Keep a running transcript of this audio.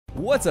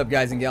What's up,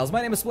 guys and gals?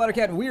 My name is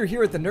Splattercat, and we are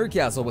here at the Nerd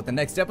Castle with the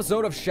next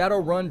episode of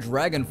Shadowrun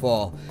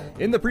Dragonfall.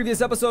 In the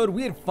previous episode,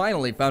 we had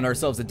finally found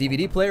ourselves a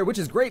DVD player, which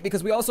is great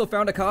because we also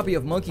found a copy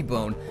of Monkey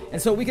Bone, and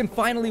so we can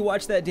finally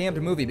watch that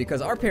damned movie because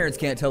our parents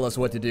can't tell us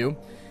what to do.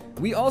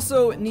 We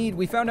also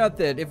we found out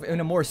that if in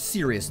a more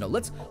serious note,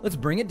 let's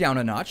bring it down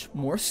a notch,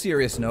 more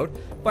serious note,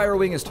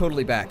 Firewing is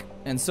totally back.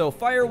 And so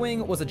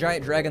Firewing was a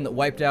giant dragon that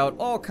wiped out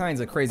all kinds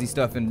of crazy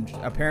stuff, and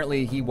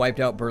apparently he wiped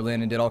out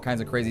Berlin and did all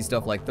kinds of crazy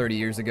stuff like 30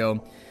 years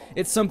ago.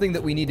 It's something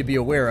that we need to be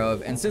aware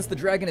of, and since the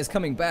dragon is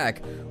coming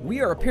back, we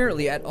are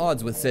apparently at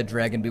odds with said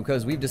dragon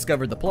because we've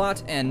discovered the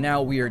plot, and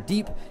now we are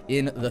deep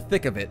in the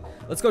thick of it.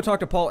 Let's go talk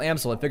to Paul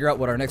Amsel and figure out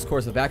what our next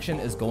course of action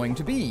is going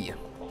to be.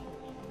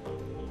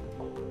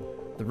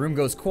 The room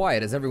goes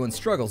quiet as everyone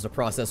struggles to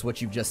process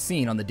what you've just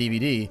seen on the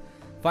DVD.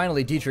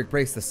 Finally, Dietrich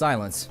breaks the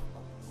silence.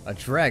 A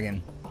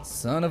dragon?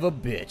 Son of a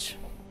bitch.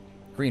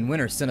 Green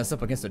Winter sent us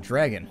up against a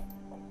dragon.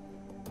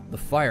 The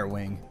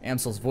Firewing.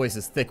 Amsel's voice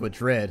is thick with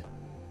dread.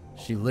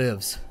 She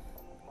lives.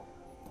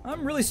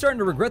 I'm really starting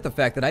to regret the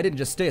fact that I didn't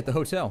just stay at the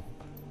hotel.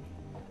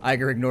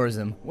 Iger ignores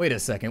him. Wait a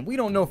second, we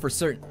don't know for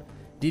certain.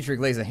 Dietrich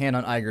lays a hand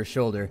on Iger's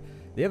shoulder.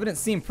 The evidence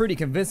seemed pretty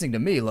convincing to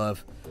me,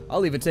 love.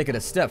 I'll even take it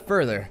a step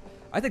further.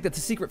 I think that the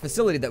secret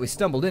facility that we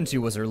stumbled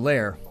into was her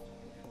lair.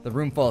 The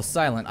room falls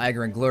silent.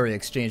 Iger and Gloria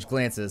exchange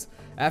glances.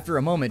 After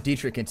a moment,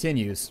 Dietrich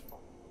continues.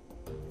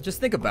 Just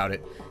think about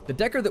it. The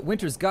Decker that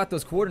Winters got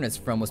those coordinates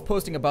from was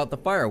posting about the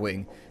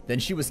Firewing. Then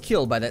she was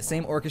killed by that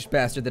same orcish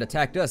bastard that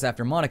attacked us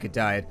after Monica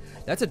died.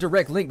 That's a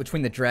direct link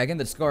between the dragon,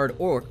 the scarred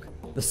orc,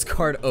 and the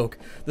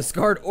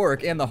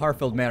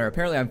Harfeld Manor.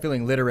 Apparently I'm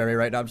feeling literary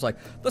right now. I'm just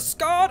like, the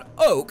scarred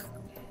oak!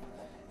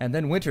 And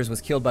then Winters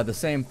was killed by the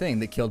same thing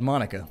that killed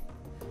Monica.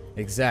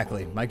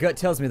 Exactly. My gut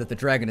tells me that the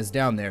dragon is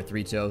down there,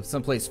 Three-Toe,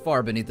 someplace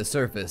far beneath the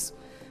surface.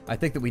 I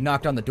think that we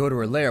knocked on the door to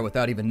her lair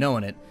without even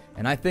knowing it,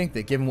 and I think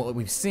that given what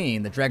we've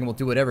seen, the dragon will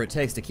do whatever it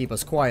takes to keep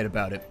us quiet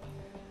about it.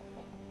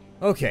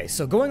 Okay,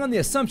 so going on the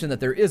assumption that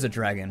there is a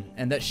dragon,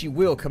 and that she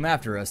will come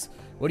after us,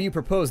 what do you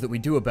propose that we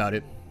do about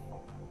it?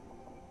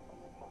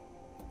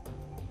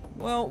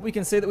 Well, we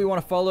can say that we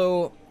want to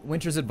follow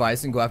Winter's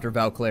advice and go after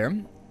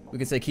Valclair. We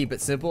can say keep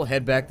it simple,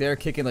 head back there,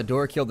 kick in the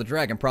door, kill the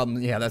dragon.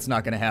 Problem, yeah, that's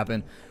not going to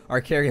happen. Our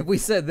character, if we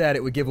said that,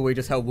 it would give away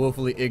just how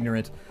woefully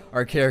ignorant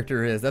our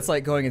character is. That's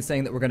like going and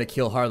saying that we're going to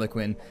kill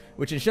Harlequin,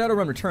 which in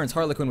Shadowrun Returns,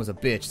 Harlequin was a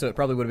bitch, so it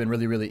probably would have been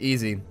really, really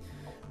easy.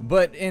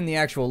 But in the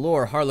actual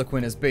lore,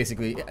 Harlequin is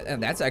basically,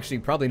 and that's actually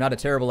probably not a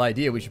terrible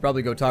idea. We should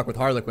probably go talk with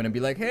Harlequin and be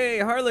like, hey,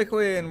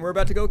 Harlequin, we're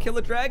about to go kill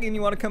a dragon.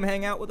 You want to come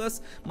hang out with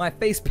us, my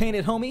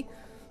face-painted homie?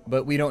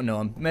 But we don't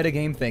know him.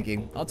 Metagame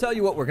thinking. I'll tell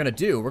you what we're gonna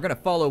do. We're gonna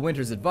follow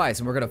Winter's advice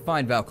and we're gonna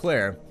find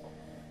Valclair.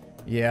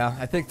 Yeah,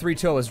 I think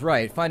Three-Toe is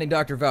right. Finding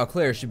Dr.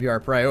 Valclair should be our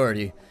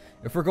priority.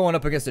 If we're going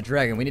up against a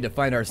dragon, we need to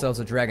find ourselves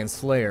a dragon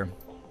slayer.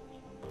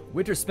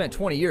 Winter spent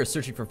 20 years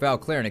searching for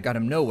Valclair and it got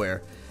him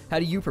nowhere. How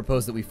do you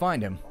propose that we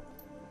find him?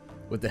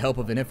 With the help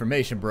of an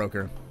information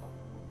broker.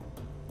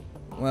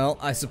 Well,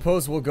 I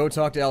suppose we'll go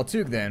talk to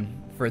Altug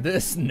then. For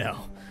this,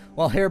 no.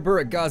 While Herr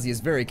Burrick Ghazi is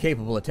very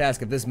capable, a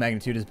task of this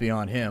magnitude is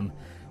beyond him.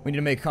 We need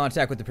to make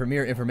contact with the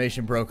premier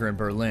information broker in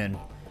Berlin.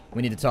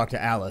 We need to talk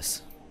to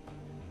Alice.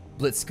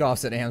 Blitz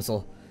scoffs at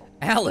Amsel.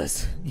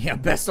 Alice? Yeah,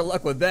 best of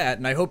luck with that,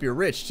 and I hope you're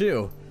rich,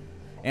 too.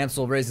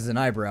 Amsel raises an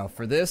eyebrow.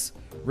 For this,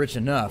 rich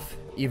enough,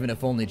 even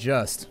if only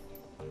just.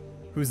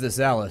 Who's this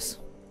Alice?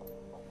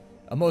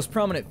 A most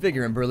prominent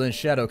figure in Berlin's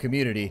shadow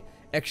community.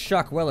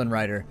 Ex-Shock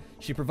Wellenreiter.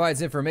 She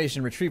provides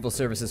information retrieval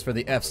services for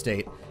the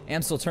F-State.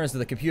 Amsel turns to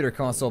the computer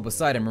console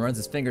beside him and runs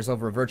his fingers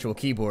over a virtual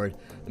keyboard.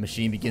 The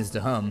machine begins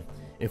to hum.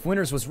 If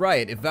Winters was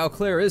right, if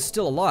Valclair is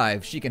still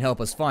alive, she can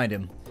help us find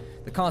him.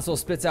 The console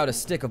spits out a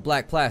stick of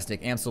black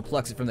plastic. Amsel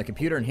plucks it from the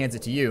computer and hands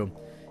it to you.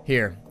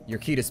 Here, your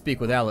key to speak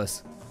with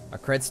Alice. A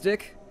cred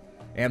stick?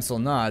 Amsel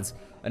nods.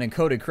 An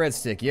encoded cred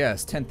stick,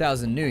 yes,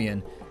 10,000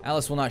 Nuyen.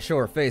 Alice will not show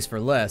her face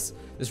for less.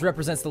 This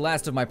represents the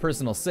last of my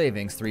personal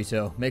savings,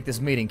 Three-Toe. Make this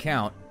meeting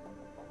count.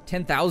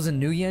 10,000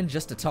 Nuyen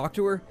just to talk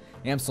to her?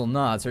 Amsel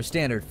nods, her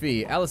standard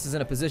fee. Alice is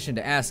in a position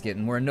to ask it,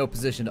 and we're in no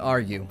position to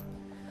argue.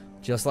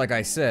 Just like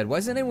I said, why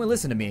doesn't anyone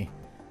listen to me?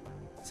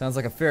 Sounds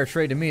like a fair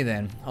trade to me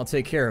then. I'll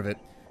take care of it.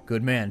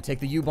 Good man. Take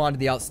the U-Bahn to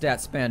the Outstat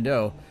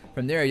Spandau.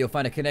 From there, you'll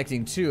find a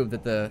connecting tube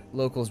that the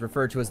locals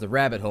refer to as the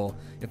rabbit hole.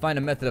 You'll find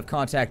a method of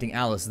contacting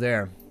Alice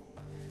there.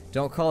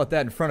 Don't call it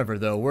that in front of her,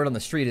 though. Word on the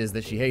street is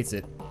that she hates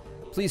it.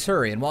 Please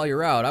hurry, and while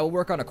you're out, I will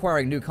work on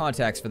acquiring new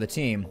contacts for the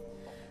team.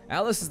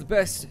 Alice is the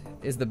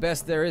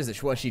best there is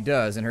at what she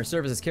does, and her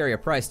services carry a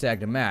price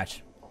tag to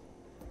match.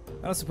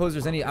 I don't suppose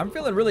there's any... I'm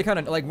feeling really kind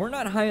of like we're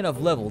not high enough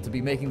level to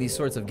be making these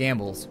sorts of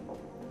gambles.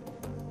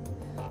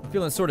 I'm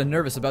feeling sort of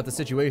nervous about the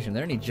situation. Are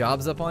there any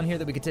jobs up on here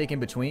that we could take in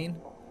between?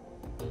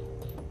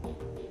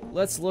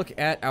 Let's look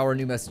at our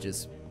new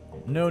messages.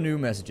 No new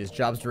messages.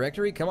 Jobs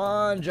directory? Come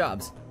on,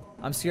 jobs.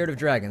 I'm scared of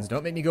dragons.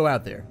 Don't make me go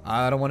out there.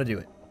 I don't want to do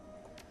it.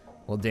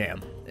 Well,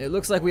 damn. It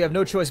looks like we have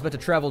no choice but to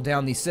travel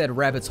down the said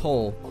rabbit's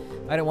hole.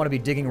 I don't want to be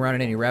digging around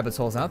in any rabbit's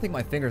holes. I don't think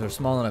my fingers are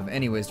small enough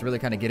anyways to really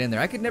kind of get in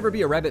there. I could never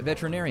be a rabbit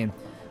veterinarian.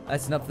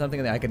 That's not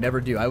something that I could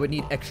never do. I would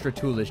need extra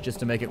toolage just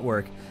to make it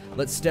work.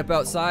 Let's step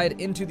outside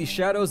into the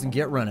shadows and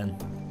get running.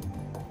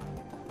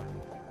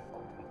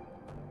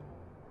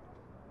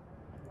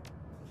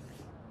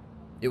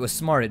 It was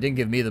smart. It didn't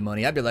give me the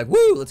money. I'd be like,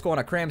 woo, let's go on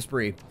a cram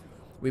spree.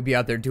 We'd be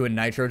out there doing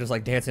nitro, just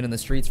like dancing in the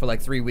streets for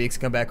like 3 weeks,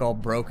 come back all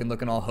broke and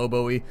looking all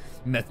hobo-y,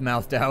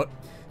 meth-mouthed out.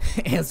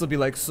 Ansel would be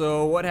like,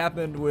 so what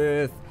happened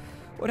with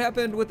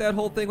that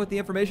whole thing with the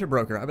information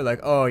broker? I'd be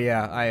like, oh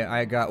yeah,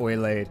 I got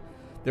waylaid.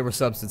 There were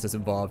substances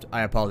involved.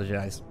 I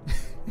apologize.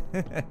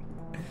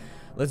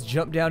 Let's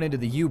jump down into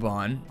the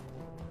U-Bahn.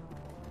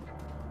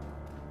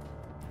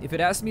 If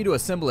it asked me to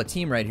assemble a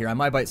team right here, I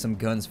might bite some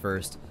guns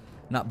first.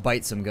 Not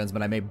bite some guns,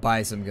 but I may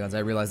buy some guns. I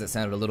realized that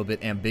sounded a little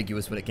bit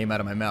ambiguous when it came out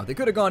of my mouth. It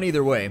could have gone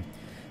either way.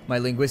 My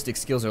linguistic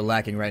skills are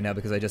lacking right now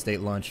because I just ate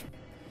lunch.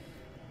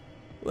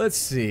 Let's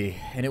see.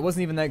 And it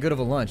wasn't even that good of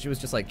a lunch. It was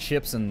just like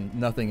chips and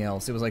nothing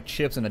else. It was like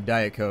chips and a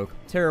Diet Coke.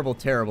 Terrible,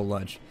 terrible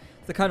lunch.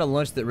 It's the kind of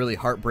lunch that really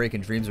heartbreak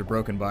and dreams are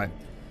broken by.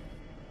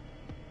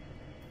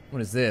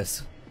 What is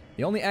this?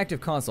 The only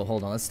active console.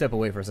 Hold on, let's step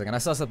away for a second. I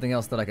saw something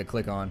else that I could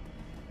click on.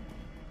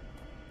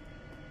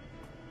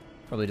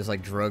 Probably just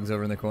like drugs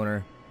over in the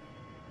corner.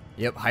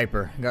 Yep,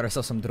 hyper. Got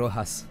ourselves some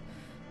drogas.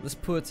 Let's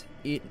put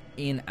it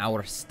in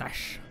our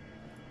stash.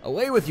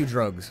 Away with you,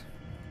 drugs.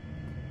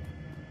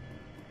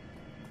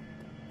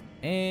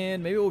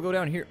 And maybe we'll go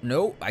down here.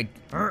 No, I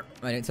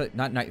didn't tell you,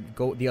 not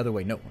go the other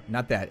way. No,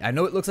 not that. I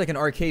know it looks like an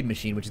arcade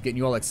machine, which is getting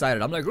you all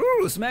excited. I'm like,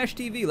 ooh, Smash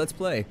TV, let's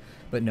play.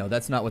 But no,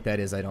 that's not what that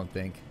is, I don't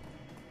think.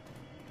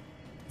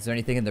 Is there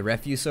anything in the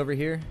refuse over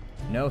here?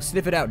 No?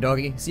 Sniff it out,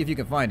 doggy. See if you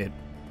can find it.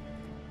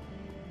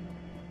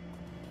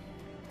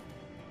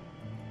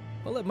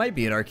 Well, it might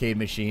be an arcade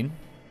machine.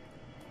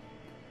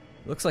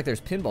 Looks like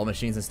there's pinball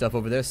machines and stuff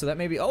over there, so that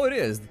may be... Oh, it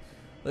is.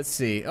 Let's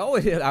see. Oh,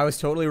 it is. I was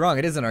totally wrong.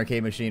 It is an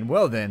arcade machine.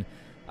 Well, then.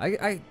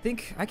 I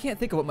can't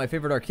think of what my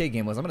favorite arcade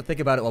game was. I'm going to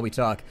think about it while we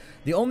talk.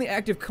 The only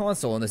active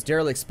console on this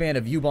derelict span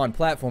of U-Bahn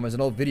platform is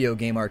an old video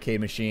game arcade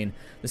machine.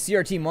 The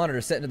CRT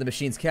monitor set into the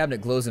machine's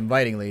cabinet glows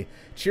invitingly.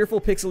 Cheerful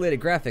pixelated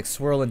graphics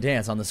swirl and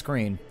dance on the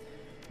screen.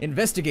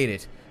 Investigate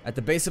it. At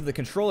the base of the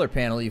controller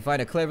panel, you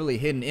find a cleverly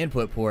hidden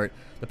input port.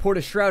 The port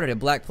is shrouded in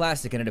black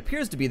plastic, and it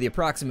appears to be the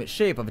approximate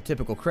shape of a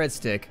typical cred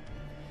stick.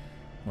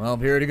 Well,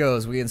 here it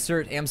goes. We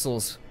insert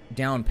Amsel's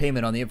down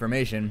payment on the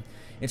information.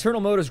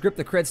 Internal motors grip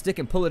the cred stick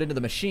and pull it into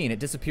the machine. It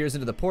disappears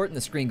into the port, and the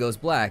screen goes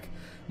black.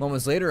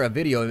 Moments later, a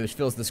video image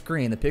fills the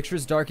screen. The picture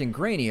is dark and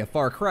grainy, a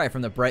far cry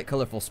from the bright,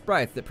 colorful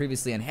sprites that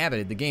previously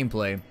inhabited the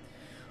gameplay.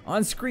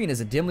 On screen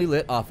is a dimly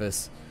lit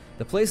office.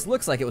 The place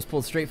looks like it was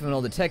pulled straight from an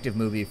old detective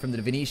movie, from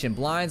the Venetian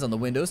blinds on the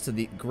windows to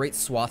the great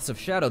swaths of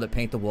shadow that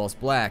paint the walls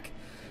black.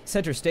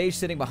 Center stage,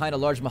 sitting behind a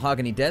large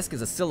mahogany desk,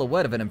 is a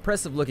silhouette of an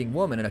impressive-looking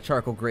woman in a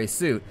charcoal gray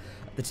suit.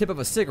 The tip of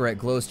a cigarette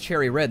glows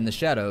cherry red in the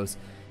shadows.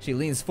 She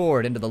leans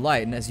forward into the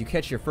light, and as you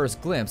catch your first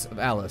glimpse of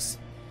Alice.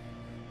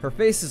 Her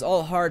face is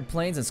all hard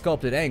planes and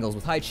sculpted angles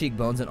with high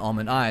cheekbones and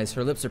almond eyes.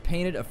 Her lips are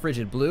painted a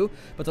frigid blue,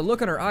 but the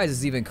look in her eyes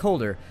is even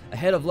colder. A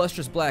head of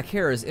lustrous black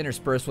hair is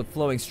interspersed with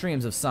flowing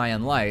streams of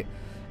cyan light.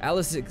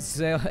 Alex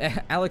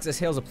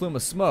exhales a plume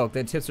of smoke,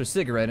 then tips her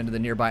cigarette into the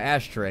nearby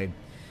ashtray.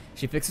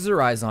 She fixes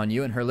her eyes on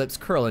you, and her lips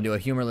curl into a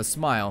humorless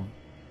smile.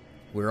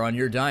 We're on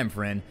your dime,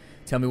 friend.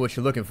 Tell me what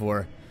you're looking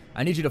for.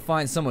 I need you to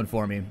find someone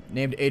for me,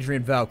 named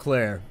Adrian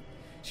Valclair.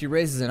 She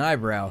raises an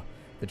eyebrow.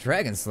 The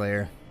Dragon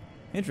Slayer?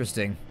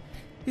 Interesting.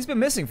 He's been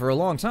missing for a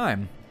long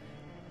time.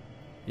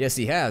 Yes,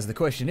 he has. The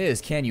question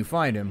is, can you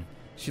find him?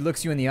 She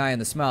looks you in the eye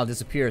and the smile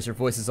disappears. Her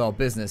voice is all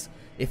business.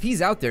 If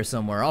he's out there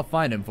somewhere, I'll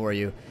find him for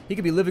you. He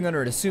could be living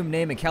under an assumed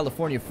name in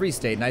California Free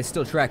State, and I'd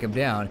still track him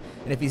down.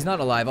 And if he's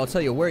not alive, I'll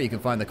tell you where you can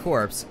find the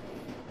corpse.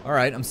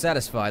 Alright, I'm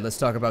satisfied. Let's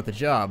talk about the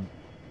job.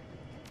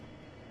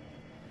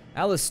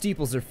 Alice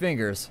steeples her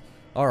fingers.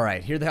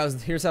 Alright,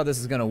 here's how this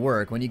is gonna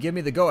work. When you give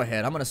me the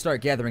go-ahead, I'm gonna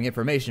start gathering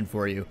information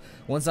for you.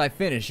 Once I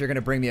finish, you're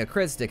gonna bring me a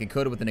cred stick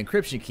encoded with an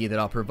encryption key that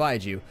I'll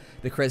provide you.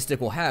 The cred stick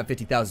will have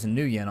 50,000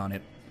 new yen on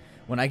it.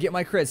 When I get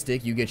my cred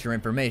stick, you get your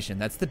information.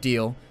 That's the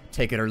deal.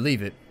 Take it or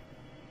leave it.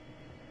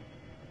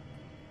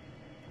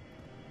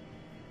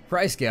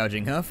 Price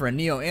gouging, huh? For a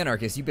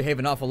neo-anarchist, you behave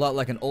an awful lot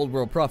like an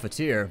old-world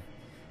profiteer.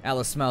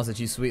 Alice smiles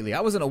at you sweetly.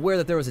 I wasn't aware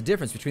that there was a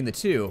difference between the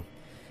two.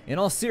 In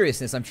all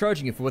seriousness, I'm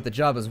charging you for what the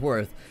job is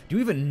worth. Do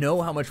you even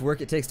know how much work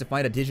it takes to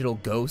find a digital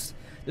ghost?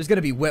 There's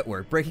gonna be wet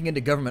work, breaking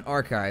into government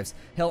archives.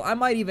 Hell, I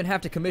might even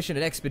have to commission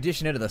an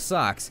expedition into the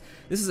socks.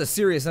 This is a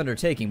serious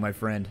undertaking, my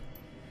friend.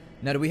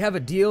 Now, do we have a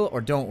deal,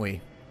 or don't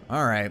we?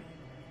 Alright.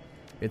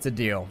 It's a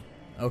deal.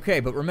 Okay,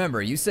 but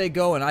remember, you say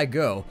go and I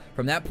go.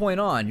 From that point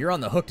on, you're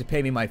on the hook to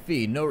pay me my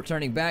fee. No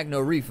returning back,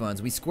 no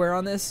refunds. We square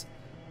on this?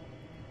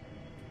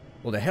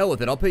 Well, to hell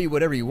with it. I'll pay you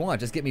whatever you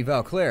want. Just get me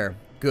Valclair.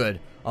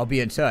 Good. I'll be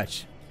in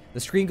touch. The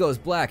screen goes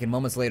black, and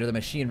moments later the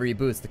machine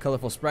reboots. The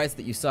colorful sprites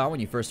that you saw when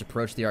you first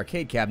approached the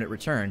arcade cabinet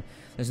return.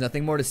 There's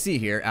nothing more to see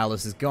here.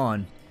 Alice is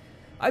gone.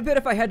 I bet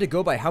if I had to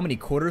go by how many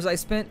quarters I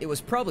spent, it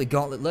was probably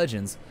Gauntlet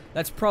Legends.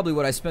 That's probably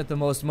what I spent the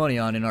most money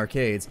on in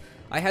arcades.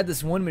 I had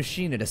this one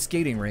machine at a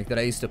skating rink that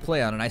I used to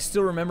play on, and I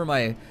still remember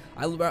I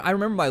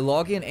remember my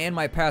login and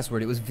my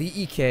password. It was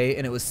VEK,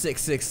 and it was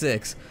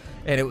 666.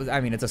 And it was, I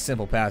mean, it's a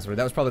simple password.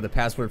 That was probably the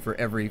password for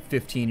every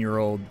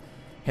 15-year-old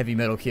heavy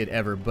metal kid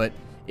ever, but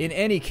in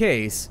any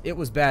case, it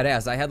was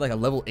badass. I had like a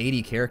level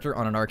 80 character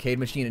on an arcade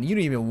machine, and you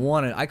didn't even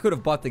want it. I could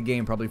have bought the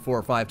game probably 4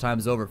 or 5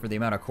 times over for the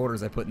amount of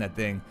quarters I put in that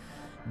thing.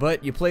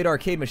 But you played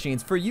arcade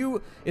machines. For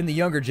you in the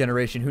younger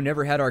generation who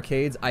never had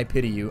arcades, I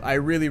pity you. I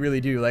really, really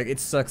do. Like, it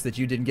sucks that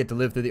you didn't get to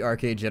live through the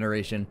arcade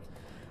generation.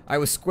 I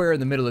was square in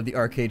the middle of the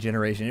arcade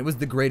generation. It was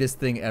the greatest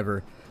thing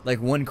ever.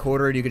 Like 1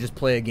 quarter and you could just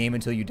play a game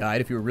until you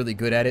died if you were really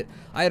good at it.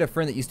 I had a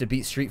friend that used to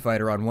beat Street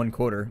Fighter on 1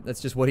 quarter.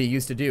 That's just what he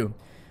used to do.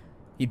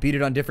 He'd beat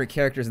it on different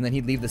characters and then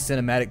he'd leave the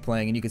cinematic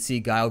playing and you could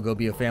see Guile go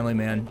be a family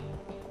man.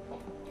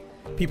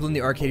 People in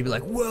the arcade would be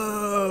like,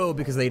 whoa,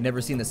 because they'd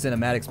never seen the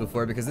cinematics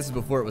before, because this is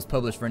before it was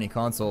published for any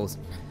consoles.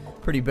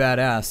 Pretty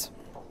badass.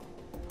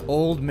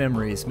 Old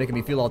memories, making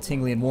me feel all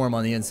tingly and warm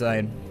on the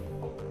inside.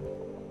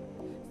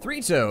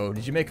 Three-Toe,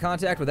 did you make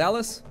contact with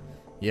Alice?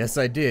 Yes,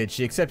 I did.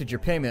 She accepted your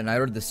payment and I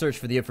ordered the search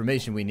for the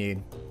information we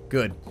need.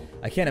 Good.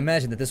 I can't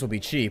imagine that this will be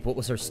cheap. What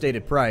was her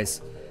stated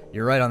price?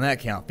 You're right on that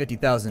count,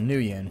 50,000 new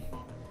yen.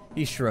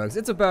 He shrugs.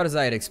 It's about as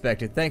I had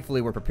expected. Thankfully,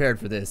 we're prepared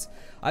for this.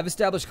 I've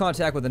established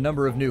contact with a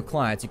number of new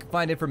clients. You can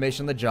find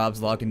information on the jobs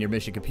logged in your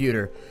mission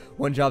computer.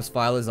 One job's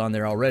file is on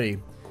there already.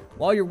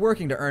 While you're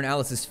working to earn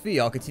Alice's fee,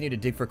 I'll continue to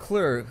dig for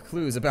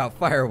clues about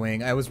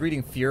Firewing. I was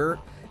reading Fuhrer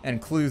and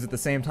clues at the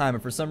same time,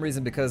 and for some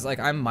reason, because like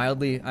I'm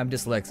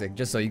dyslexic,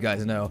 just so you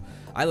guys know,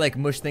 I like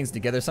mush things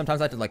together.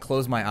 Sometimes I have to like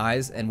close my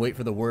eyes and wait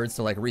for the words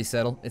to like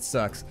resettle. It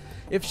sucks.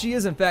 If she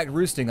is in fact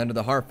roosting under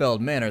the Harfeld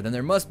Manor, then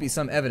there must be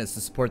some evidence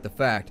to support the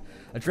fact.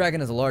 A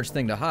dragon is a large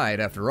thing to hide,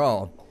 after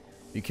all.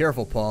 Be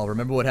careful, Paul.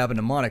 Remember what happened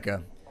to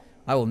Monica.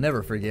 I will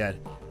never forget.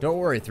 Don't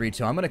worry,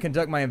 Three-Toe. I'm going to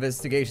conduct my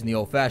investigation the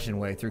old-fashioned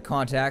way, through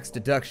contacts,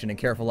 deduction, and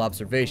careful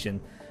observation.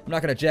 I'm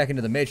not going to jack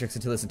into the Matrix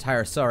until this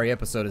entire sorry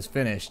episode is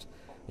finished.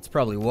 It's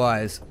probably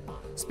wise.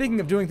 Speaking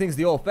of doing things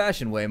the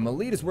old-fashioned way,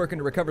 Malid is working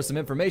to recover some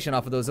information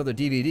off of those other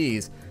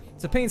DVDs.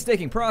 It's a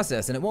painstaking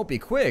process, and it won't be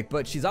quick,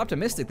 but she's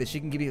optimistic that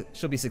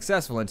she'll be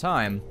successful in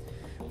time.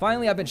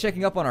 Finally, I've been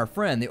checking up on our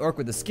friend, the orc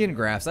with the skin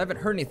grafts. I haven't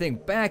heard anything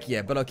back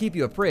yet, but I'll keep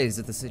you appraised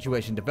as the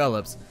situation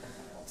develops.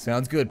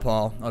 Sounds good,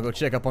 Paul. I'll go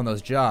check up on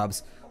those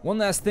jobs. One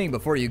last thing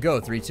before you go,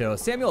 Three-Toe.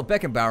 Samuel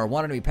Beckenbauer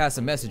wanted me to pass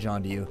a message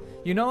on to you.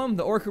 You know him,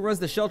 the orc who runs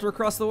the shelter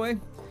across the way?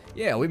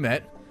 Yeah, we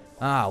met.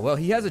 Ah, well,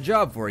 he has a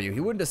job for you.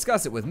 He wouldn't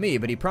discuss it with me,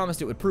 but he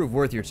promised it would prove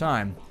worth your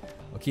time.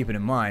 I'll keep it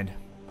in mind.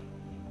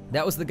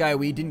 That was the guy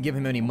we didn't give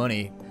him any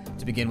money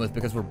to begin with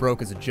because we're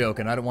broke as a joke,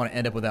 and I don't want to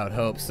end up without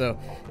hope. So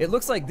it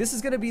looks like this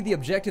is going to be the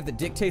objective that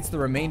dictates the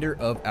remainder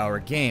of our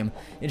game.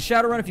 In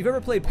Shadowrun, if you've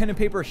ever played pen and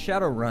paper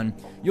Shadowrun,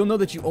 you'll know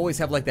that you always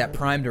have like that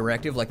prime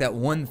directive, like that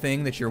one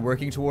thing that you're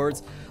working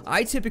towards.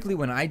 I typically,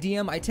 when I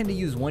DM, I tend to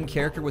use one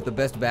character with the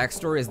best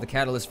backstory as the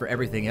catalyst for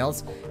everything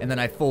else, and then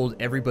I fold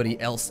everybody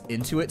else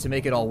into it to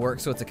make it all work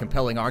so it's a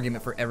compelling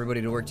argument for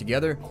everybody to work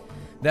together.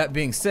 That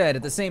being said,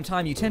 at the same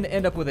time, you tend to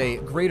end up with a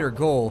greater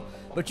goal,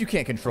 but you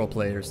can't control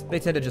players. They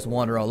tend to just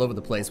wander all over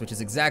the place, which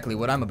is exactly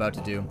what I'm about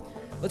to do.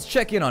 Let's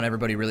check in on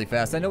everybody really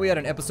fast. I know we had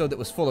an episode that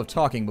was full of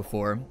talking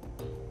before.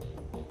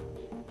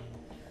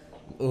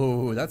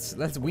 Oh,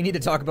 we need to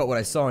talk about what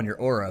I saw in your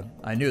aura.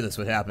 I knew this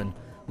would happen.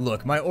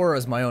 Look, my aura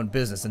is my own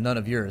business and none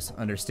of yours,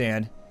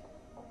 understand?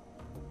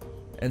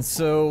 And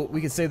so, we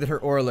could say that her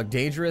aura looked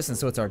dangerous, and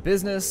so it's our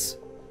business.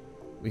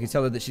 We can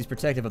tell her that she's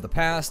protective of the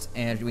past,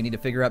 and we need to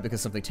figure out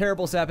because something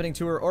terrible is happening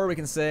to her, or we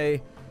can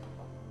say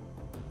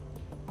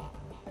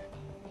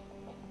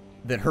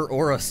that her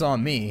aura saw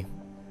me.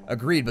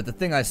 Agreed, but the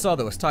thing I saw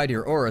that was tied to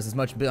your aura is as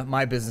much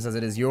my business as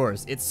it is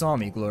yours. It saw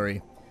me,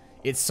 Glory.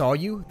 It saw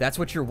you? That's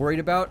what you're worried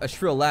about? A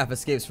shrill laugh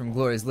escapes from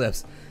Glory's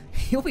lips.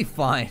 You'll be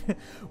fine.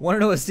 Want to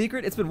know a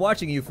secret? It's been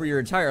watching you for your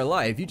entire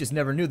life. You just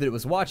never knew that it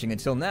was watching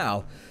until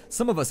now.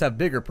 Some of us have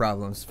bigger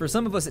problems. For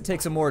some of us, it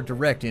takes a more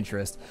direct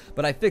interest.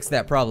 But I fixed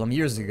that problem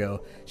years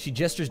ago. She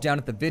gestures down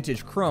at the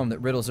vintage chrome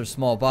that riddles her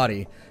small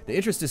body. The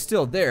interest is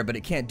still there, but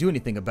it can't do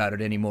anything about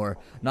it anymore.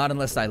 Not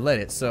unless I let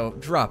it, so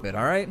drop it,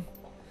 alright?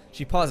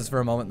 She pauses for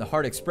a moment, and the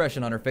hard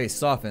expression on her face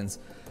softens.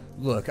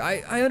 Look,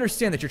 I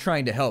understand that you're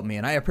trying to help me,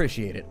 and I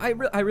appreciate it. I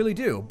really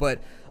do,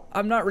 but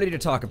I'm not ready to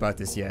talk about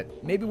this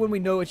yet. Maybe when we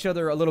know each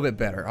other a little bit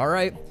better,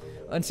 alright?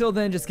 Until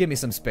then, just give me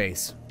some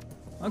space.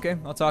 Okay,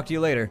 I'll talk to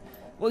you later.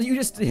 Well, you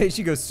just...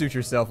 She goes suit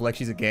herself like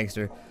she's a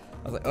gangster.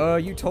 I was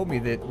like, you told me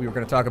that we were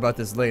going to talk about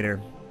this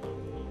later.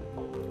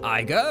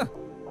 Aiga?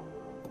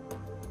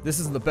 This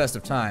isn't the best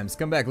of times.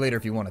 Come back later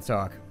if you want to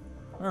talk.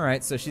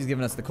 Alright, so she's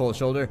giving us the cold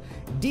shoulder.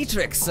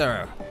 Dietrich,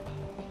 sir!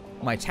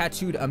 My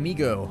tattooed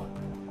amigo.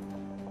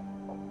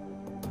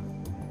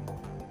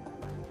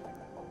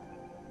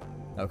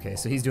 Okay,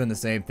 so he's doing the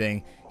same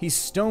thing. He's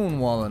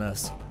stonewalling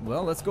us.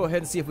 Well, let's go ahead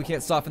and see if we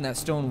can't soften that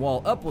stone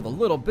wall up with a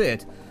little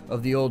bit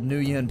of the old New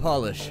Yen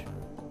polish.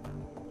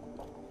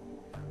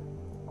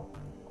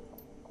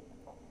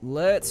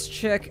 Let's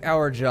check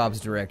our jobs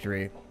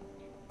directory.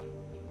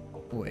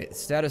 Wait,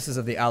 statuses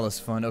of the Alice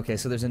Fund. Okay,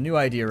 so there's a new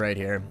idea right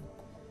here.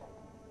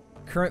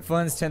 Current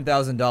funds,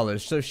 $10,000.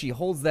 So she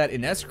holds that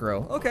in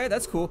escrow. Okay,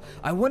 that's cool.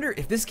 I wonder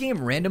if this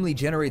game randomly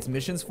generates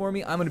missions for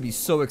me. I'm gonna be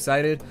so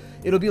excited.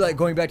 It'll be like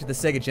going back to the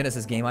Sega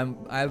Genesis game.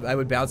 I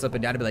would bounce up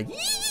and down and be like,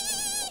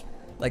 yee!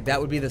 Like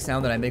that would be the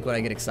sound that I make when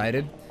I get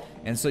excited.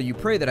 And so you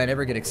pray that I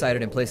never get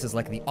excited in places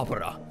like the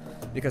opera,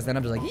 because then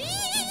I'm just like, yee!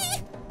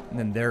 And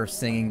then they're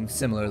singing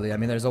similarly. I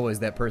mean, there's always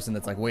that person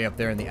that's like way up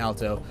there in the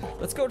alto.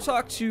 Let's go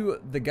talk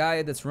to the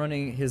guy that's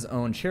running his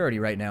own charity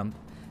right now,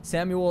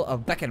 Samuel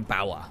of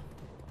Beckenbauer.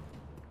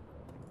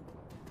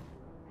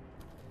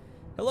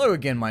 Hello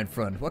again, my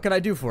friend. What can I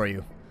do for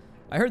you?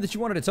 I heard that you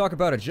wanted to talk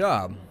about a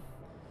job.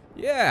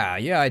 Yeah,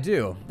 I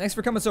do. Thanks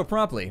for coming so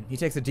promptly. He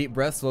takes a deep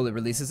breath, slowly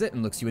releases it,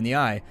 and looks you in the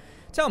eye.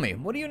 Tell me,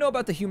 what do you know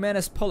about the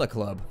Humanist Polo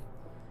Club?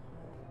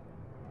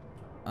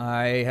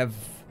 I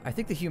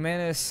think the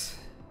Humanist...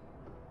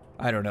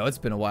 I don't know, it's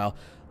been a while.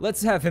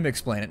 Let's have him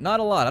explain it. Not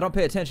a lot, I don't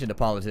pay attention to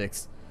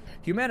politics.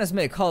 Humanist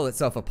may call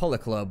itself a polo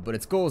club, but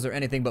its goals are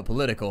anything but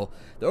political.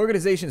 The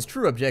organization's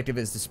true objective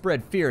is to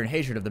spread fear and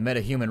hatred of the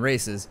metahuman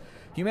races.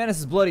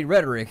 Humanist's bloody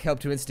rhetoric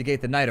helped to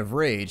instigate the Night of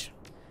Rage.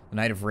 The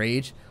Night of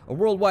Rage? A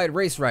worldwide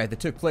race riot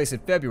that took place in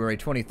February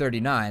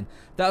 2039.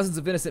 Thousands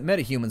of innocent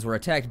metahumans were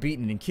attacked,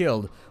 beaten, and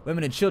killed.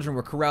 Women and children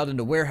were corralled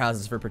into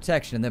warehouses for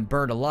protection and then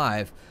burned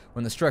alive,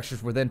 when the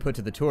structures were then put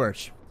to the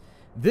torch.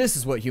 This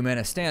is what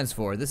Humanist stands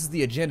for. This is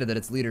the agenda that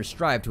its leaders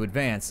strive to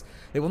advance.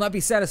 They will not be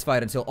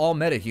satisfied until all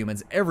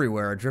metahumans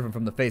everywhere are driven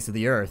from the face of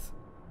the earth.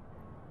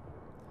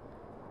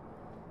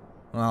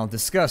 Well,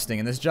 disgusting.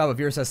 And this job of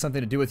yours has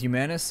something to do with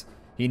Humanist?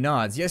 He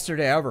nods.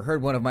 Yesterday I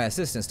overheard one of my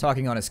assistants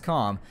talking on his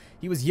comm.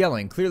 He was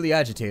yelling, clearly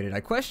agitated. I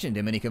questioned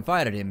him and he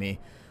confided in me.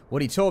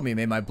 What he told me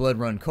made my blood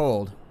run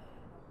cold.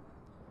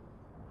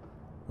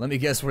 Let me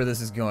guess where this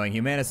is going.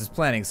 Humanist is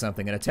planning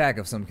something, an attack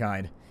of some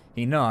kind.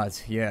 He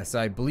nods. Yes,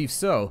 I believe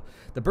so.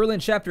 The Berlin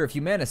chapter of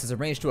Humanist has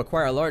arranged to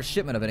acquire a large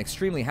shipment of an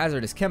extremely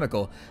hazardous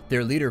chemical.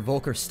 Their leader,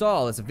 Volker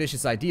Stahl, is a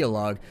vicious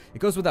ideologue. It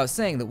goes without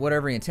saying that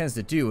whatever he intends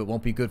to do, it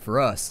won't be good for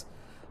us.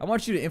 I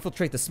want you to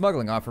infiltrate the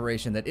smuggling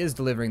operation that is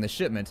delivering the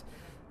shipment.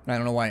 I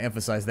don't know why I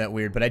emphasized that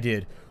weird, but I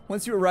did.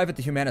 Once you arrive at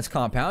the Humanist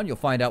compound, you'll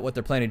find out what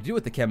they're planning to do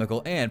with the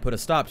chemical and put a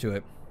stop to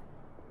it.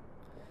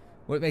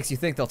 What makes you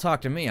think they'll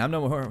talk to me? I'm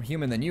no more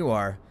human than you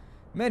are.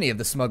 Many of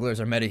the smugglers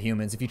are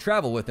metahumans. If you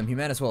travel with them,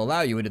 Humanist will allow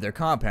you into their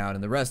compound,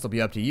 and the rest will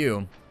be up to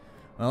you.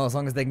 Well, as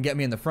long as they can get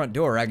me in the front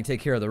door, I can take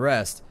care of the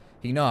rest.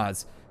 He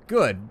nods.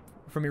 Good.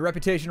 From your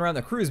reputation around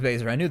the cruise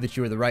baser, I knew that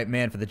you were the right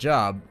man for the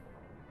job.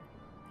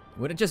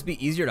 Wouldn't it just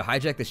be easier to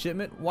hijack the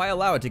shipment? Why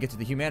allow it to get to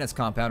the Humanist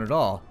compound at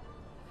all?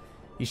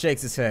 He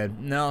shakes his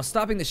head. No,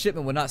 stopping the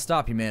shipment would not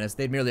stop Humanist.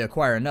 They'd merely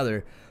acquire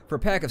another. For a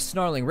pack of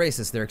snarling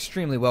racists, they're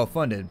extremely well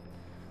funded.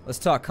 Let's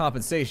talk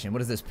compensation. What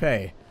does this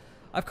pay?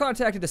 I've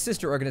contacted the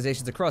sister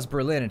organizations across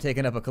Berlin and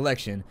taken up a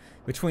collection.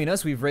 Between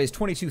us, we've raised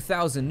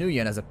 22,000 new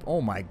yen as a...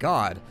 Oh my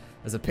god.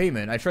 As a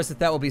payment. I trust that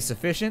that will be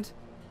sufficient?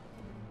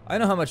 I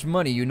know how much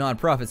money you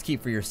non-profits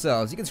keep for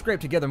yourselves. You can scrape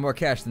together more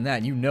cash than that,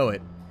 and you know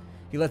it.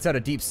 He lets out a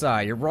deep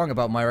sigh. You're wrong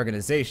about my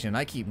organization.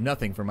 I keep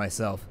nothing for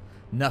myself.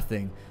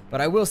 Nothing. But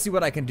I will see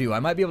what I can do. I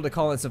might be able to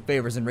call in some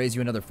favors and raise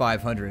you another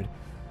 500.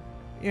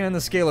 Yeah, on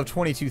the scale of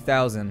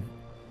 22,000.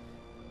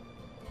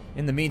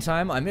 In the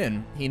meantime, I'm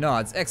in. He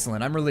nods.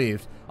 Excellent, I'm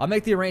relieved. I'll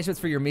make the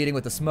arrangements for your meeting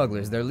with the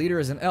smugglers. Their leader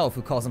is an elf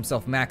who calls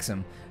himself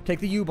Maxim. Take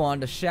the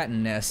U-Bahn to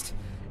Shatten Nest,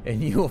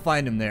 and you will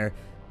find him there.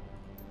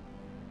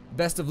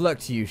 Best of luck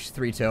to you,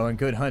 Three-Toe, and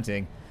good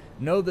hunting.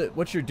 Know that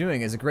what you're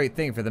doing is a great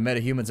thing for the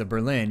metahumans of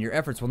Berlin. Your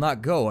efforts will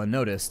not go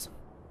unnoticed.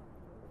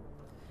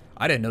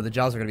 I didn't know the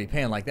jobs were going to be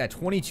paying like that.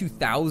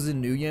 22,000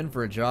 new yen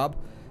for a job?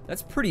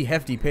 That's pretty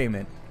hefty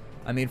payment.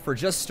 I mean, for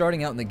just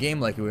starting out in the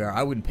game like we are,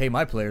 I wouldn't pay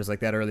my players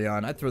like that early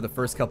on. I'd throw the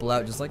first couple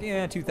out just like,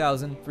 yeah,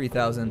 2,000,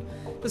 3,000.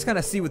 Just kind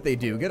of see what they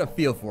do, get a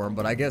feel for them,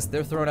 but I guess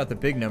they're throwing out the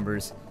big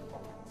numbers.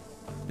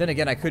 Then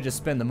again, I could just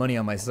spend the money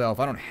on myself.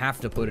 I don't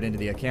have to put it into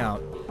the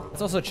account.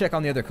 Let's also check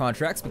on the other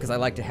contracts because I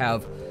like to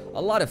have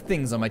a lot of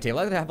things on my table.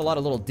 I like to have a lot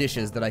of little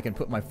dishes that I can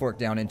put my fork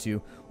down into,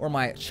 or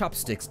my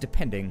chopsticks,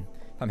 depending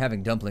if I'm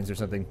having dumplings or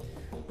something.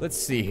 Let's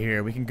see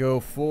here. We can go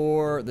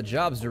for the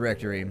jobs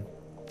directory.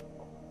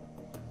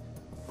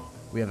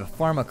 We have a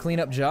pharma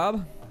cleanup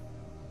job.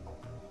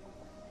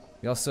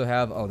 We also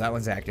have... Oh, that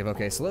one's active.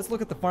 Okay, so let's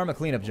look at the pharma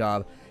cleanup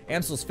job.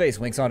 Amsel's face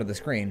winks onto the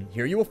screen.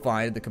 Here you will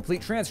find the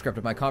complete transcript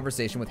of my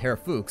conversation with Herr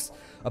Fuchs,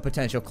 a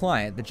potential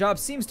client. The job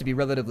seems to be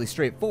relatively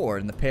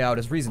straightforward, and the payout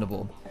is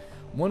reasonable.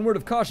 One word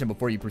of caution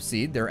before you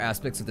proceed. There are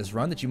aspects of this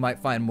run that you might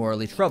find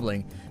morally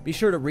troubling. Be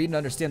sure to read and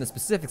understand the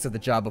specifics of the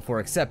job before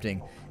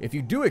accepting. If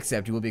you do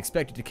accept, you will be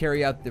expected to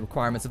carry out the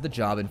requirements of the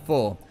job in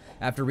full.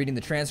 After reading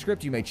the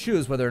transcript, you may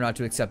choose whether or not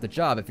to accept the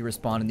job. If you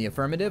respond in the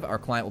affirmative, our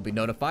client will be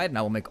notified, and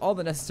I will make all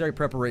the necessary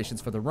preparations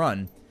for the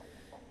run.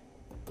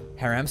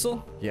 Herr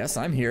Amsel? Yes,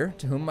 I'm here.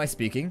 To whom am I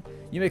speaking?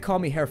 You may call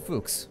me Herr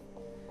Fuchs.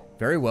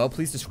 Very well,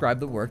 please describe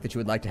the work that you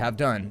would like to have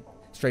done.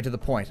 Straight to the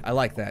point. I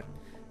like that.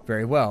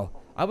 Very well.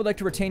 I would like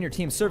to retain your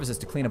team's services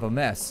to clean up a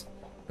mess.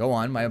 Go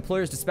on. My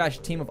employers dispatched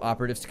a team of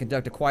operatives to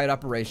conduct a quiet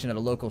operation at a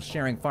local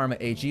Sharing Pharma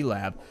AG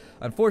lab.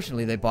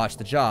 Unfortunately, they botched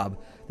the job.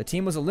 The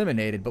team was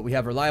eliminated, but we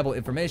have reliable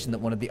information that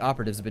one of the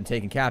operatives has been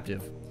taken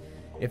captive.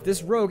 If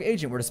this rogue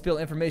agent were to spill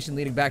information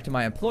leading back to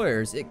my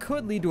employers, it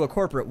could lead to a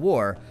corporate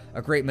war.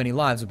 A great many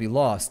lives would be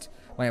lost.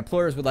 My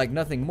employers would like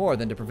nothing more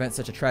than to prevent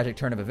such a tragic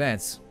turn of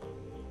events.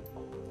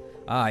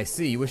 Ah, I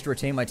see. You wish to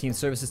retain my team's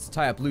services to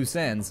tie up loose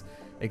ends.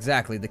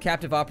 Exactly. The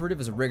captive operative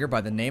is a rigger by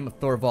the name of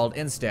Thorvald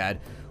Enstad.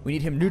 We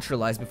need him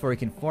neutralized before he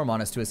can form on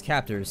us to his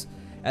captors.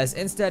 As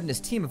Enstad and his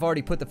team have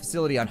already put the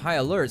facility on high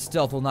alert,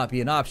 stealth will not be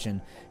an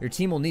option. Your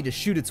team will need to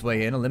shoot its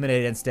way in,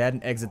 eliminate Enstad,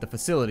 and exit the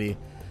facility.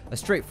 A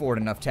straightforward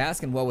enough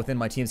task and well within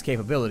my team's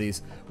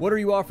capabilities. What are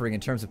you offering in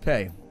terms of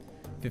pay?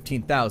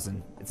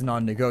 15,000. It's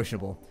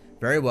non-negotiable.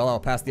 Very well, I'll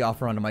pass the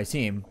offer on to my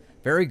team.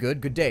 Very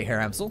good. Good day,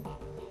 Herr Amsel.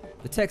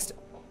 The text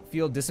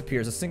field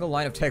disappears. A single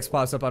line of text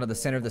pops up onto the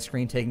center of the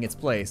screen, taking its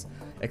place.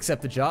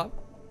 Accept the job?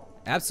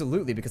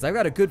 Absolutely, because I've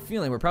got a good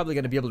feeling we're probably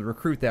going to be able to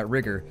recruit that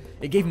rigger.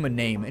 It gave him a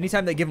name.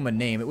 Anytime they give him a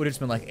name, it would have just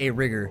been like, a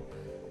rigger.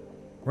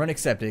 Run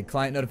accepted.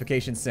 Client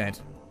notification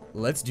sent.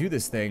 Let's do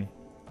this thing.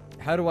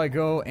 How do I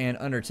go and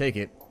undertake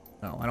it?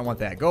 Oh, I don't want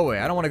that. Go away.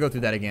 I don't want to go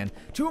through that again.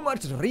 Too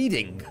much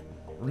reading.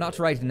 Not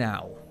right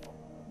now.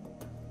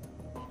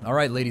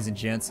 Alright, ladies and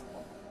gents.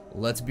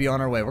 Let's be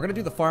on our way. We're going to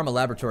do the pharma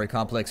laboratory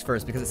complex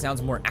first because it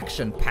sounds more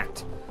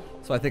action-packed.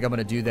 So I think I'm going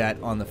to do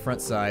that on the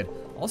front side.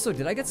 Also,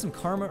 did I get some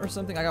karma or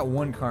something? I got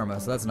 1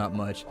 karma, so that's not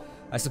much.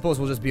 I suppose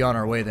we'll just be on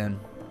our way then.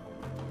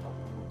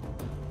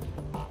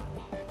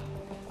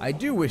 I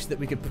do wish that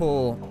we could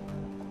do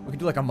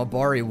like a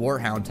Mabari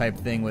Warhound type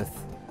thing with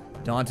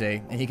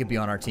Dante, and he could be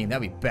on our team.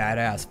 That'd be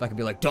badass if I could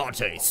be like,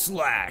 Dante,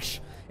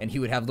 slash! And he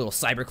would have little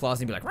cyber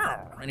claws and he'd be like,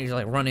 rawr, and he'd just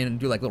like run in and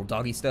do like little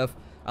doggy stuff.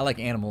 I like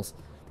animals.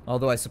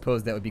 Although I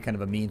suppose that would be kind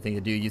of a mean thing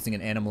to do, using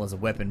an animal as a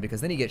weapon,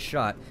 because then he gets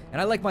shot. And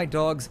I like my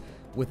dogs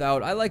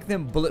I like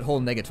them bullet hole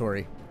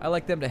negatory. I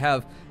like them to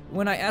have,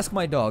 when I ask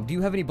my dog, do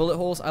you have any bullet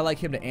holes? I like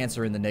him to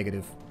answer in the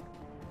negative.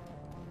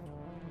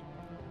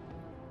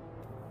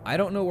 I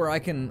don't know where I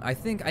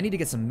think I need to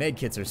get some med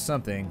kits or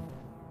something.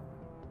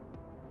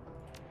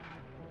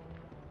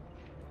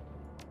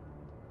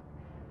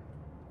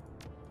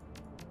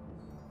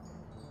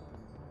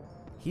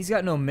 He's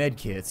got no med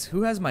kits.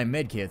 Who has my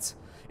med kits?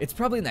 It's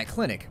probably in that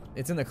clinic.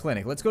 It's in the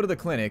clinic. Let's go to the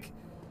clinic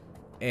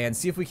and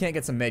see if we can't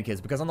get some med kits,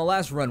 because on the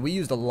last run we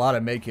used a lot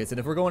of med kits, and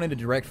if we're going into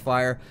direct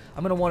fire,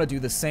 I'm going to want to do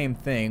the same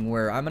thing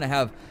where I'm going to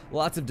have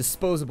lots of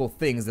disposable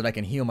things that I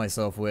can heal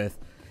myself with.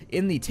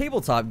 In the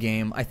tabletop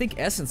game, I think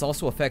essence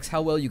also affects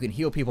how well you can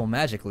heal people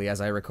magically,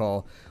 as I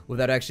recall,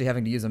 without actually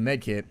having to use a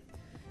med kit.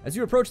 As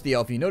you approach the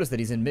elf, you notice that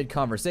he's in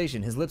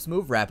mid-conversation. His lips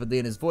move rapidly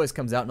and his voice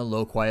comes out in a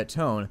low, quiet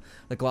tone.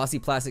 The glossy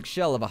plastic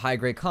shell of a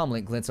high-grade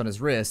comlink glints on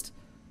his wrist.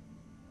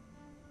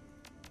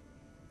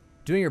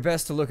 Doing your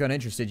best to look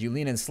uninterested, you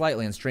lean in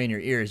slightly and strain your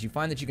ears. You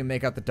find that you can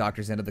make out the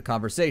doctor's end of the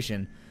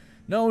conversation.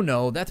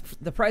 No,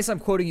 the price I'm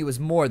quoting you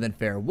is more than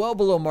fair, well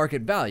below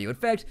market value. In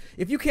fact,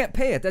 if you can't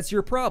pay it, that's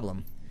your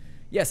problem.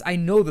 Yes, I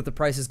know that the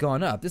price has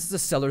gone up. This is a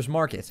seller's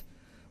market.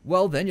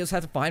 Well, then you'll just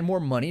have to find more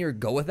money or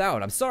go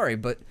without. I'm sorry,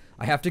 but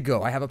I have to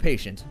go. I have a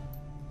patient.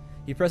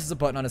 He presses a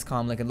button on his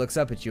comlink and looks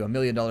up at you, a $1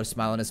 million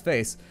smile on his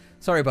face.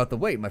 Sorry about the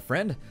wait, my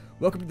friend.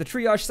 Welcome to the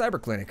Triage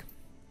Cyber Clinic.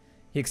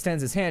 He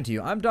extends his hand to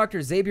you. I'm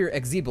Dr. Xavier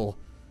Esquivel.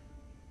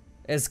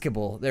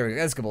 There we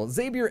go, Esquivel.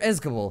 Xavier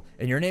Esquivel.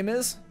 And your name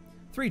is?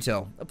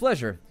 Three-Toe. A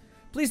pleasure.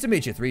 Pleased to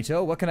meet you,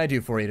 Three-Toe. What can I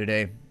do for you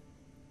today?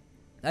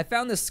 I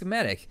found this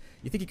schematic.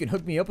 You think you can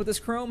hook me up with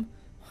this chrome?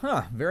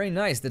 Huh, very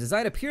nice. The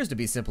design appears to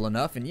be simple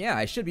enough, and yeah,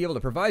 I should be able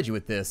to provide you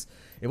with this.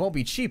 It won't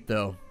be cheap,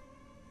 though.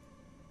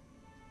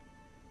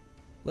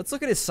 Let's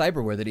look at his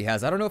cyberware that he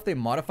has. I don't know if they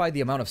modified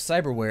the amount of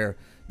cyberware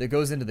that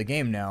goes into the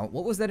game now.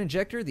 What was that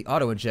injector? The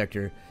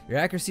auto-injector. Your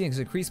accuracy is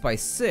increased by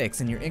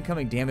 6, and your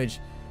incoming damage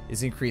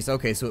is increased.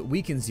 Okay, so it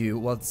weakens you,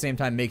 while at the same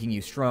time making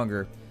you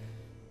stronger.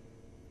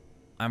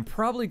 I'm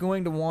probably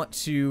going to want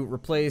to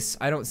replace...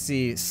 I don't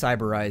see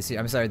Cyber Eyes here.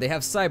 I'm sorry, they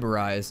have Cyber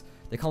Eyes.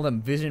 They call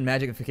them Vision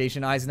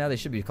Magnification Eyes now. They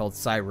should be called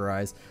Cyber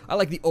Eyes. I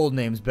like the old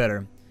names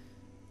better.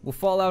 We'll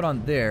fall out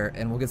on there,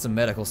 and we'll get some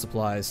medical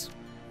supplies.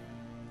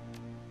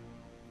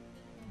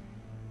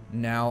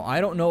 Now,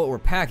 I don't know what we're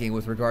packing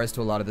with regards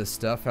to a lot of this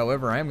stuff.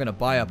 However, I am going to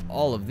buy up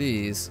all of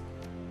these.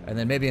 And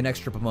then maybe an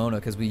extra Pomona,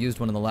 because we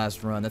used one in the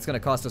last run. That's going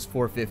to cost us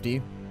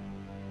 $450.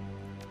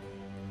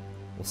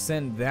 We'll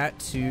send that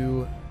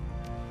to...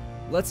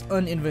 Let's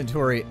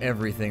uninventory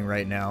everything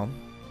right now.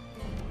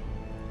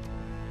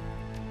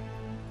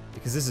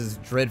 Because this is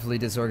dreadfully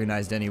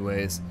disorganized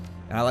anyways.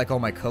 And I like all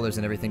my colors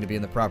and everything to be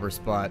in the proper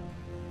spot.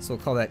 So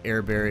we'll call that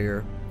air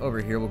barrier. Over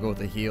here we'll go with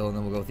the heal, and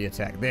then we'll go with the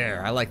attack.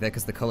 There, I like that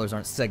because the colors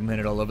aren't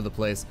segmented all over the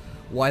place.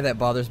 Why that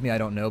bothers me, I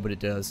don't know, but it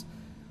does.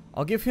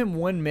 I'll give him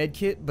one med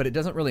kit, but it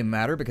doesn't really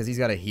matter because he's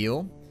got a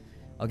heal.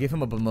 I'll give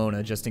him a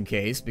Pomona just in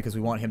case, because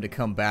we want him to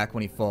come back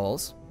when he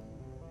falls.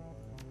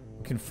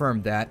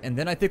 Confirm that. And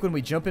then I think when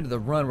we jump into the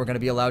run, we're going to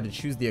be allowed to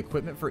choose the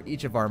equipment for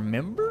each of our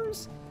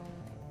members?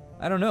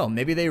 I don't know.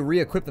 Maybe they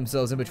re-equip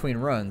themselves in between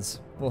runs.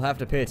 We'll have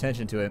to pay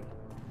attention to it.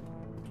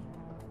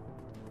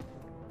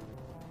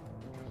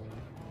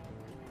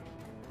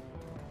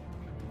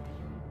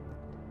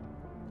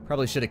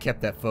 Probably should have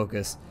kept that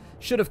focus.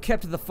 Should have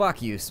kept the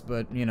focus,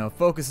 but, you know,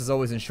 focus is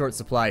always in short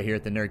supply here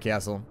at the Nerd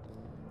Castle.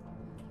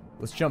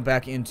 Let's jump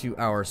back into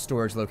our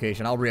storage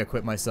location. I'll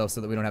re-equip myself so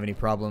that we don't have any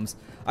problems.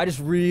 I just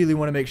really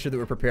want to make sure that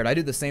we're prepared. I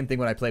do the same thing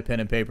when I play pen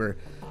and paper.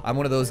 I'm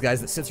one of those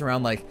guys that sits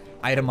around, like,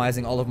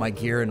 itemizing all of my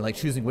gear and, like,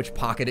 choosing which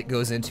pocket it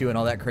goes into and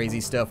all that crazy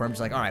stuff. Where I'm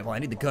just like, alright, well, I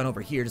need the gun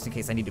over here just in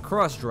case I need to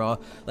cross-draw.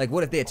 Like,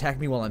 what if they attack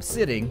me while I'm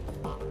sitting?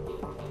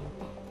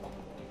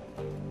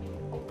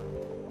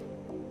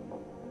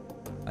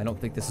 I don't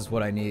think this is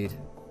what I need.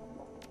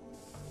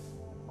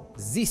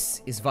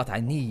 This is what I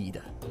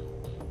need.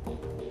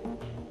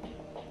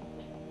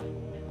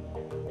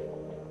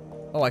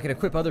 Oh, I can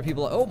equip other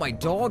people. Oh, my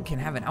dog can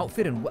have an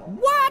outfit and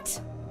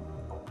what?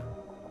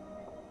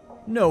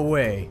 No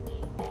way.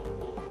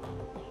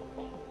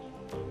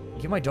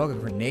 Give my dog a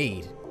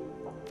grenade.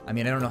 I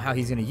mean, I don't know how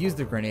he's gonna use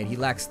the grenade. He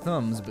lacks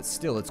thumbs, but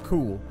still, it's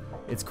cool.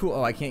 It's cool.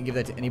 Oh, I can't give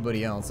that to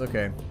anybody else.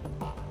 Okay.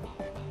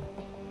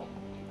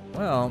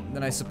 Well,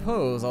 then I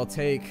suppose I'll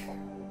take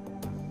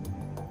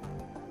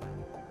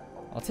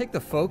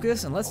the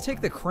focus, and let's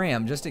take the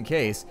cram just in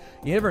case.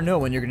 You never know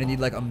when you're gonna need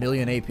like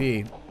 1,000,000 AP.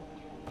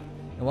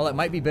 And while it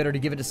might be better to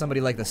give it to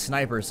somebody like the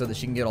sniper so that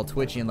she can get all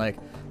twitchy and like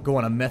go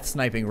on a meth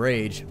sniping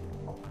rage.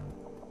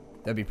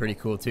 That'd be pretty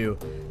cool too.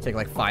 Take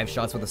like 5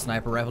 shots with a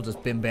sniper rifle,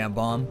 just bim bam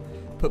bomb.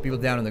 Put people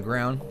down on the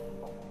ground.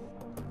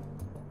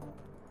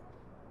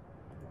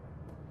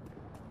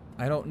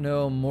 I don't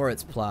know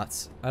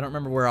Moritzplatz. I don't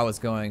remember where I was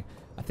going.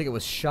 I think it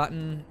was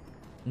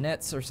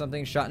Schottennetz or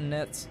something.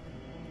 Schottennetz.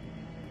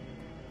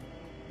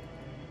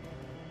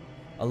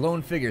 A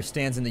lone figure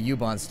stands in the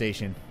U-Bahn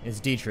station. It's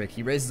Dietrich.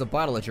 He raises a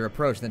bottle at your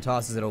approach, then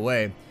tosses it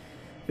away.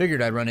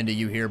 Figured I'd run into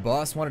you here,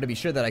 boss. Wanted to be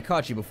sure that I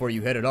caught you before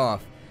you headed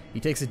off. He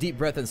takes a deep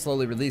breath and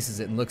slowly releases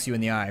it and looks you in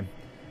the eye.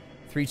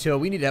 Three-Toe,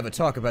 we need to have a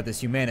talk about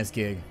this Humanus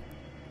gig.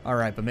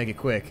 Alright, but make it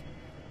quick.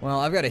 Well,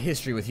 I've got a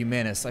history with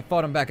Humanus. I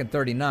fought him back in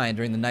 '39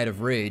 during the Night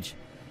of Rage.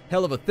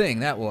 Hell of a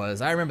thing, that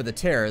was. I remember the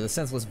terror, the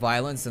senseless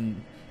violence,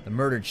 and the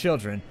murdered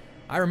children.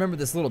 I remember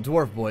this little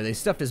dwarf boy. They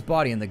stuffed his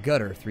body in the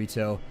gutter,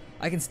 Three-Toe.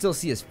 I can still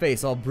see his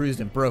face all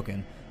bruised and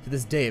broken. To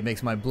this day, it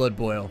makes my blood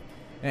boil.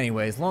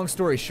 Anyways, long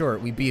story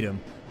short, we beat him.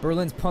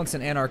 Berlin's punks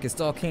and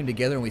anarchists all came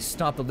together and we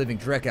stomped the living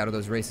dreck out of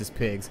those racist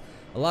pigs.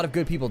 A lot of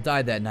good people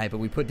died that night, but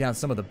we put down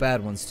some of the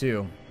bad ones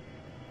too.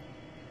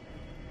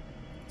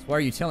 So why are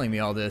you telling me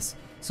all this?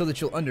 So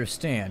that you'll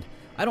understand.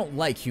 I don't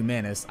like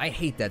Humanus. I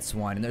hate that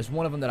swine, and there's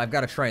one of them that I've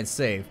got to try and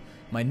save.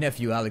 My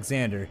nephew,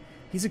 Alexander.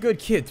 He's a good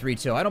kid,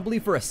 Three-Toe. I don't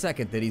believe for a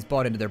second that he's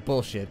bought into their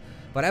bullshit.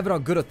 But I have it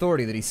on good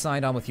authority that he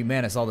signed on with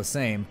Humanus all the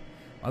same.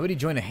 Why would he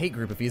join a hate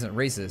group if he isn't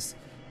racist?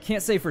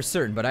 Can't say for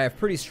certain, but I have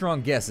pretty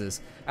strong guesses.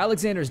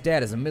 Alexander's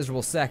dad is a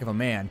miserable sack of a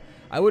man.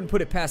 I wouldn't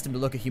put it past him to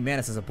look at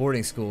Humanus as a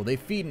boarding school. They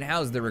feed and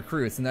house their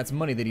recruits, and that's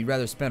money that he'd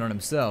rather spend on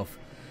himself.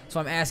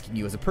 So I'm asking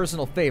you, as a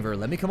personal favor,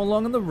 let me come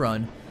along on the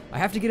run. I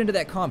have to get into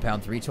that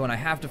compound, Three-Toe, and I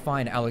have to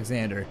find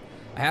Alexander.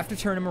 I have to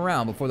turn him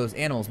around before those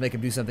animals make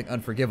him do something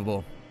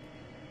unforgivable.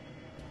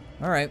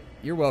 Alright,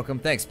 you're welcome.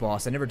 Thanks,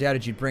 boss. I never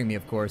doubted you'd bring me,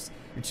 of course.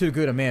 You're too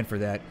good a man for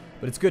that,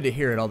 but it's good to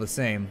hear it all the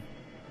same.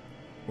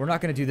 We're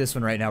not going to do this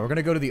one right now. We're going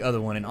to go to the other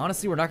one, and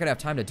honestly, we're not going to have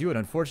time to do it,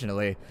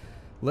 unfortunately.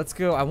 Let's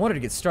go. I wanted to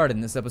get started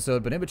in this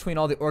episode, but in between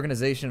all the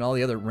organization and all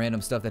the other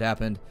random stuff that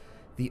happened,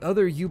 the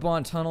other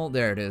U-Bahn tunnel,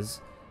 there it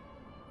is.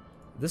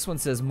 This one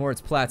says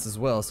Moritzplatz as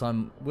well, so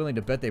I'm willing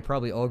to bet they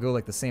probably all go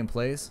like the same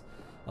place.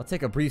 I'll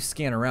take a brief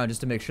scan around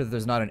just to make sure that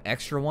there's not an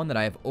extra one that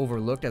I have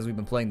overlooked as we've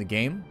been playing the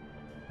game.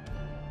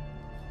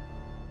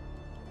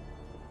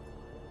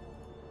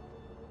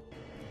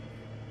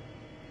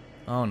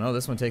 Oh no,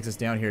 this one takes us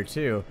down here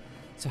too.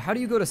 So how do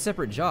you go to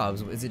separate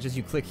jobs? Is it just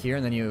you click here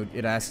and then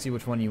it asks you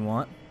which one you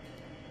want?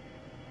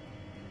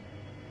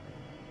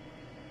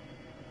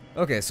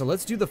 Okay, so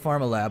let's do the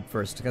Pharma Lab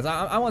first, because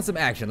I want some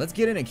action. Let's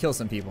get in and kill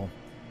some people.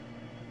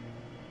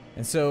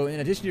 And so, in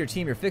addition to your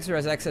team, your fixer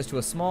has access to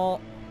a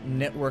small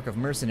network of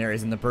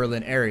mercenaries in the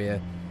Berlin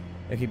area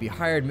that can be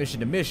hired mission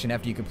to mission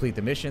after you complete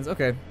the missions.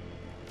 Okay.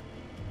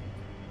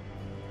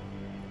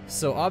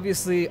 So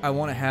obviously, I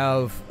want to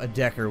have a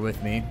Decker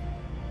with me.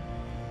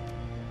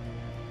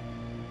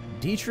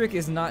 Dietrich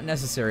is not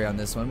necessary on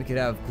this one. We could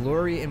have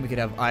Glory and we could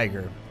have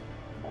Iger.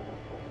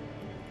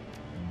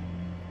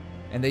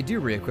 And they do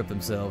re-equip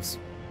themselves.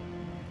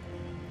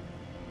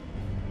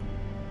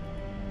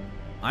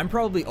 I'm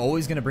probably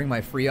always going to bring my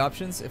free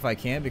options if I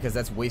can, because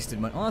that's wasted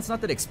money. Well, it's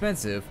not that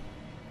expensive.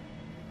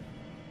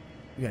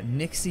 We got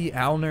Nixie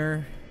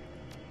Alner.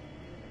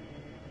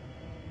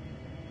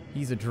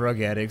 He's a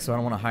drug addict, so I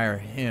don't want to hire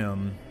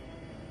him.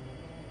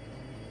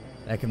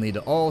 That can lead to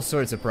all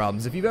sorts of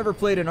problems. If you've ever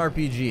played an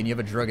RPG and you have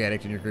a drug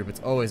addict in your group, it's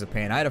always a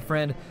pain. I had a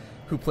friend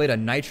who played a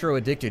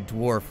nitro-addicted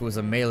dwarf who was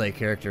a melee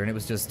character, and it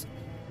was just...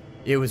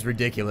 it was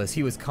ridiculous.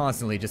 He was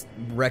constantly just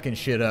wrecking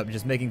shit up,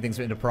 just making things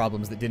into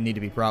problems that didn't need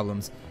to be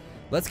problems.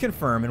 Let's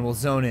confirm, and we'll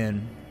zone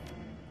in.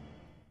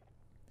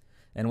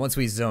 And once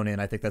we zone in,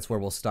 I think that's where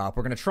we'll stop.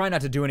 We're going to try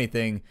not to do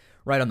anything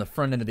right on the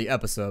front end of the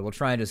episode. We'll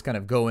try and just kind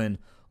of go in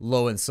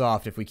low and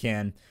soft if we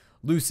can.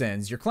 Loose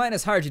ends. Your client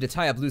has hired you to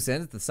tie up loose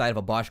ends at the site of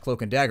a botched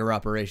cloak and dagger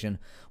operation.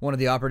 One of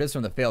the operatives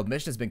from the failed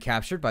mission has been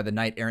captured by the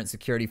knight-errant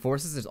security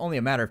forces. It's only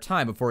a matter of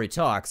time before he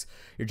talks.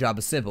 Your job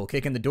is simple.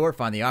 Kick in the door,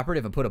 find the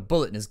operative, and put a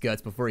bullet in his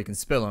guts before he can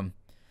spill him.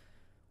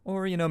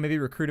 Or, you know, maybe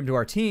recruit him to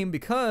our team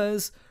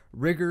because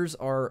riggers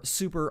are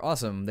super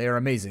awesome. They are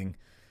amazing.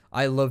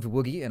 I loved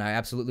Woogie, and I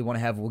absolutely want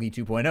to have Woogie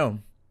 2.0.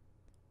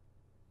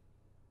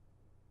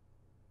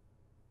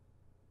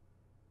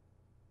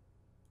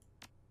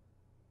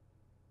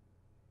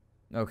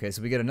 Okay,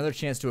 so we get another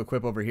chance to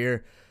equip over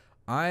here.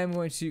 I'm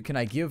going to, can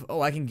I give,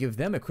 oh, I can give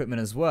them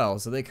equipment as well,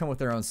 so they come with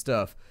their own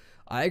stuff.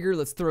 Iger,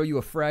 let's throw you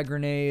a frag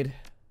grenade.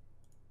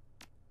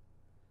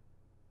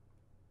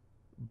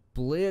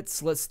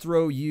 Blitz, let's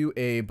throw you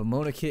a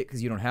Bomona kit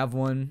because you don't have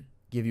one.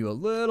 Give you a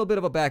little bit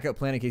of a backup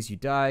plan in case you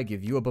die.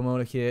 Give you a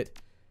Bomona kit.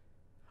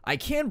 I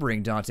can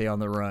bring Dante on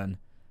the run.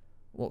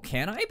 Well,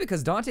 can I?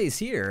 Because Dante's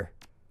here.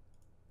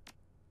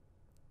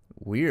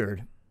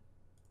 Weird.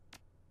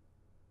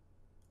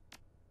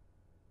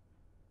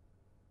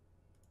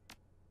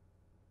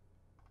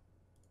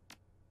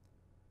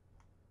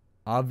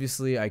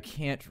 Obviously, I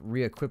can't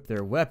re-equip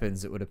their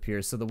weapons, it would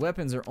appear, so the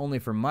weapons are only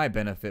for my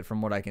benefit from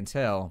what I can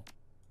tell.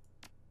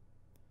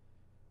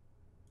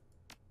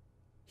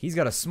 He's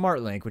got a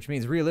smart link, which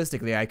means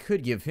realistically I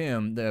could give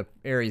him the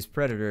Ares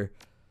Predator.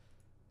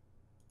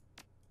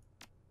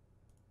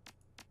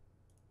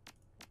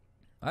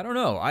 I don't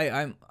know.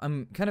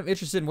 I'm kind of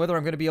interested in whether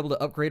I'm going to be able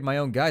to upgrade my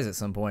own guys at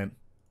some point.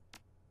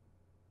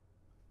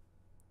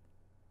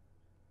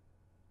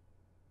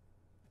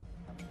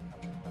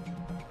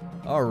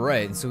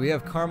 Alright, so we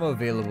have karma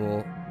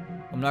available.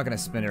 I'm not going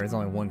to spin it, it's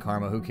only one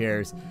karma, who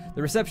cares.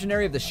 The reception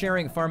area of the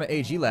Sharing Pharma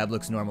AG lab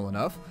looks normal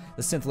enough.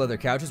 The synth leather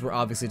couches were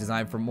obviously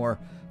designed for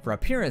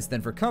appearance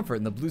than for comfort,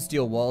 and the blue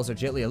steel walls are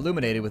gently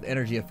illuminated with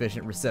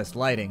energy-efficient recessed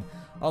lighting.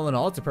 All in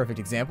all, it's a perfect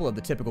example of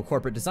the typical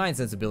corporate design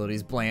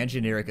sensibilities, bland,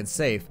 generic, and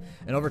safe.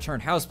 An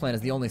overturned houseplant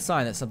is the only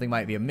sign that something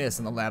might be amiss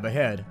in the lab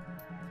ahead.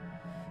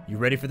 You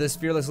ready for this,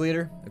 fearless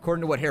leader?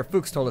 According to what Herr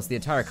Fuchs told us, the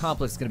entire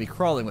complex is going to be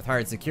crawling with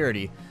hired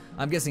security.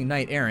 I'm guessing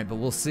knight-errant, but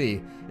we'll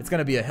see. It's going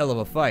to be a hell of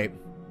a fight.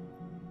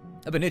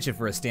 I've been itching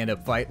for a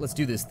stand-up fight. Let's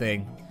do this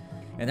thing.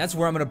 And that's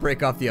where I'm going to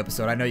break off the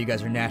episode. I know you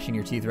guys are gnashing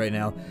your teeth right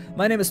now.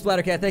 My name is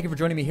Splattercat. Thank you for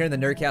joining me here in the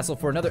Nerd Castle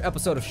for another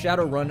episode of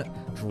Shadowrun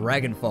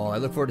Dragonfall. I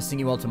look forward to seeing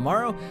you all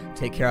tomorrow.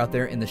 Take care out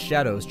there in the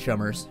shadows,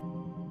 chummers.